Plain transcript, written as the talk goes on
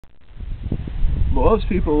Most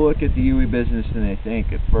people look at the UE business and they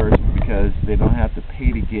think at first, because they don't have to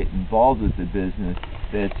pay to get involved with the business,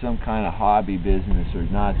 that it's some kind of hobby business or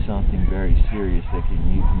not something very serious that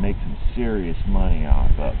you can make some serious money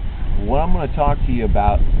off of. What I'm going to talk to you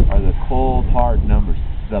about are the cold hard numbers,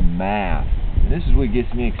 the math. And this is what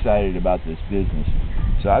gets me excited about this business.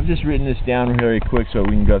 So I've just written this down very quick so we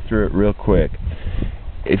can go through it real quick.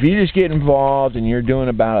 If you just get involved and you're doing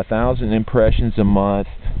about 1,000 impressions a month,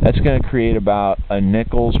 that's going to create about a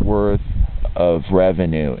nickel's worth of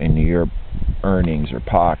revenue in your earnings or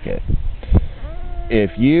pocket.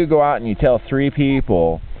 If you go out and you tell 3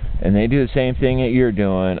 people and they do the same thing that you're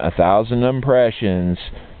doing, 1,000 impressions,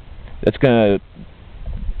 that's going to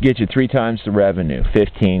get you 3 times the revenue,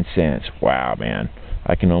 15 cents. Wow, man,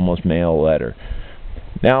 I can almost mail a letter.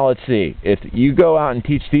 Now let's see, if you go out and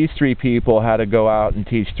teach these 3 people how to go out and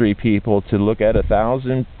teach 3 people to look at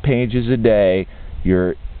 1,000 pages a day,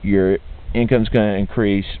 your income's going to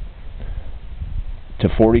increase to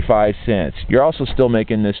 45 cents. You're also still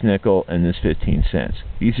making this nickel and this 15 cents.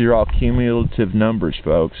 These are all cumulative numbers,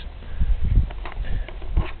 folks.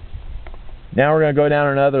 Now we're going to go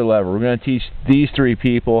down another level. We're going to teach these 3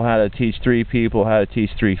 people how to teach 3 people how to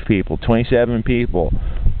teach 3 people. 27 people,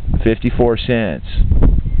 54 cents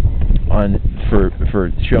for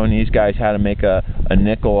showing these guys how to make a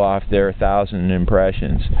nickel off their 1,000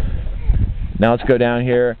 impressions. Now let's go down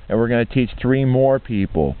here and we're going to teach 3 more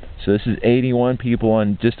people. So this is 81 people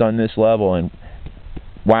just on this level, and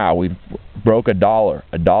wow, we broke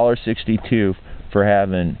 $1.62 for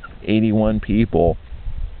having 81 people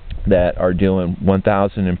that are doing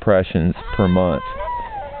 1,000 impressions per month.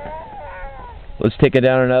 Let's take it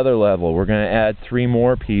down another level. We're going to add 3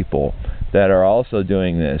 more people that are also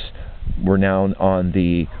doing this. We're now on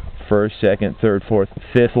the 1st, 2nd, 3rd, 4th,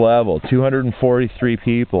 5th level. 243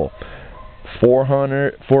 people.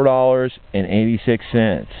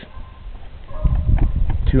 $4.86.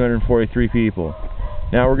 243 people.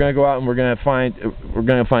 Now we're going to go out and we're going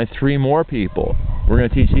to find 3 more people. We're going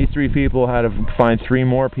to teach these 3 people how to find 3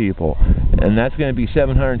 more people, and that's going to be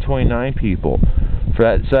 729 people.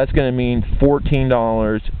 So that's going to mean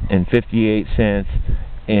 $14.58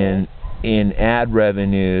 in ad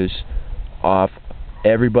revenues off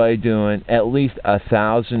everybody doing at least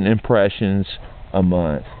 1,000 impressions a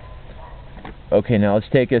month. Okay, now let's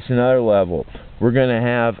take us another level. We're going to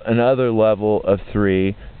have another level of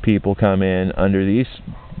 3 people come in under these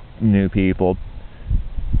new people.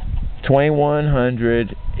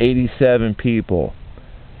 2,187 people.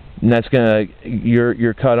 And that's going to,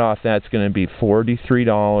 your cutoff, that's going to be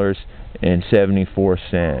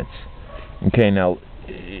 $43.74. Okay, now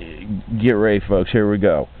get ready, folks. Here we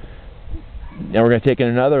go. Now we're going to take it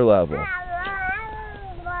another level.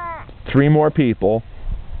 3 more people.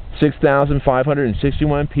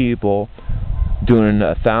 6,561 people doing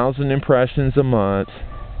 1,000 impressions a month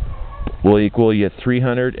will equal you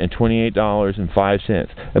 $328.05.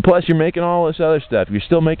 And plus, you're making all this other stuff. You're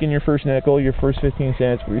still making your first nickel, your first 15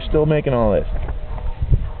 cents, but you're still making all this.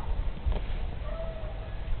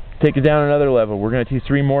 Take it down another level. We're going to teach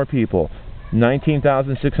 3 more people.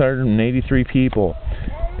 19,683 people.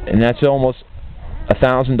 And that's almost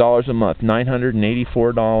 $1,000 a month.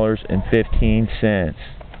 $984.15.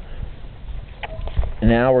 And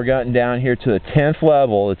now we're getting down here to the 10th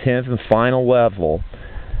level, the 10th and final level.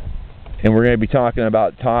 And we're going to be talking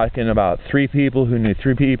about 3 people who knew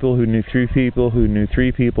 3 people who knew 3 people who knew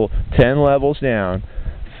 3 people. 10 levels down.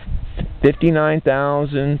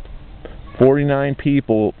 59,049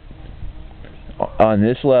 people on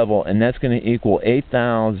this level, and that's going to equal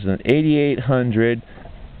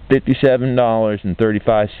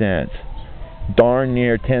 $8,857.35. Darn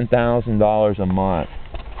near $10,000 a month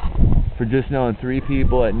for just knowing 3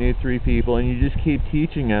 people that knew 3 people, and you just keep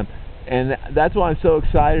teaching them. And that's why I'm so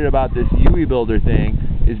excited about this UE Builder thing,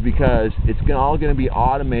 is because it's all going to be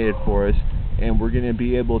automated for us, and we're going to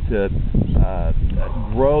be able to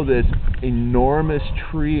grow this enormous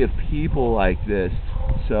tree of people like this.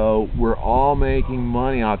 So we're all making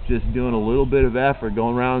money off just doing a little bit of effort,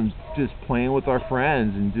 going around just playing with our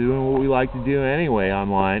friends and doing what we like to do anyway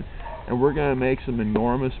online. And we're going to make some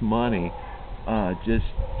enormous money just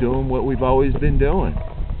doing what we've always been doing.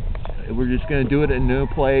 We're just going to do it at a new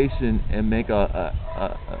place and make a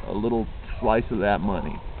little slice of that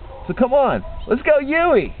money. So come on, let's go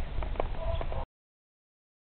UE!